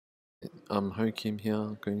I'm Hokim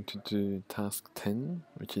here, going to do task 10,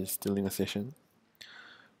 which is stealing a session.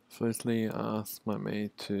 Firstly, I asked my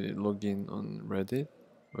mate to log in on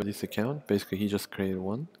Reddit's account. Basically, he just created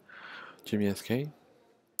one, Jimmy SK.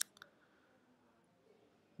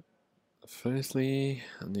 Firstly,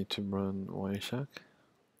 I need to run Wireshark.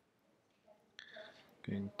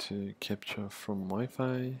 Going to capture from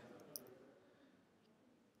Wi-Fi.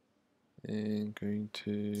 And going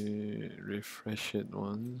to refresh it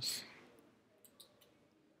once.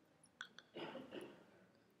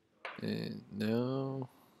 And now,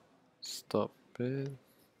 stop it.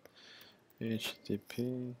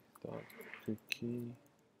 http cookie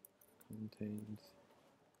contains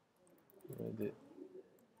Reddit.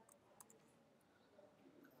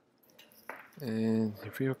 And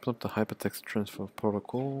if we open up the hypertext transfer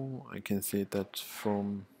protocol, I can see that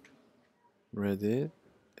from Reddit,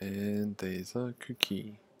 and there's a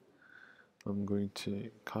cookie. I'm going to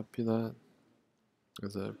copy that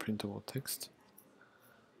as a printable text.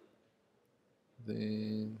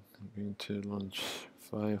 Then I'm going to launch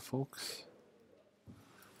Firefox.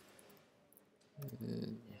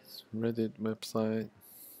 And Reddit website.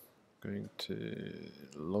 Going to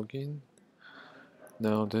log in.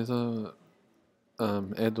 Now there's a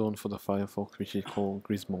add-on for the Firefox which is called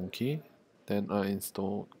GreaseMonkey. Then I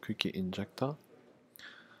installed Cookie Injector.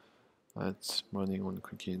 That's running on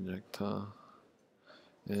Cookie Injector.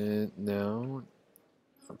 And now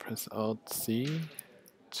I press Alt C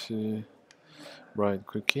to write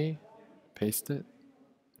cookie, paste it.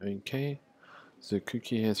 Okay, so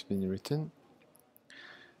cookie has been written.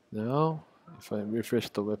 Now, if I refresh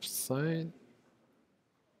the website,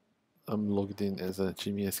 I'm logged in as a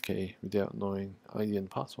Jimmy SK without knowing ID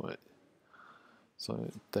and password.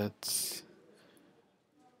 So that's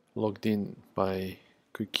logged in by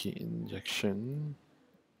cookie injection,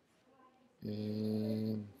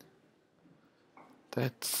 and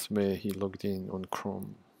that's where he logged in on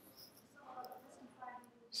Chrome.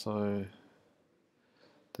 So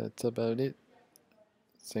that's about it.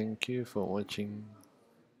 Thank you for watching.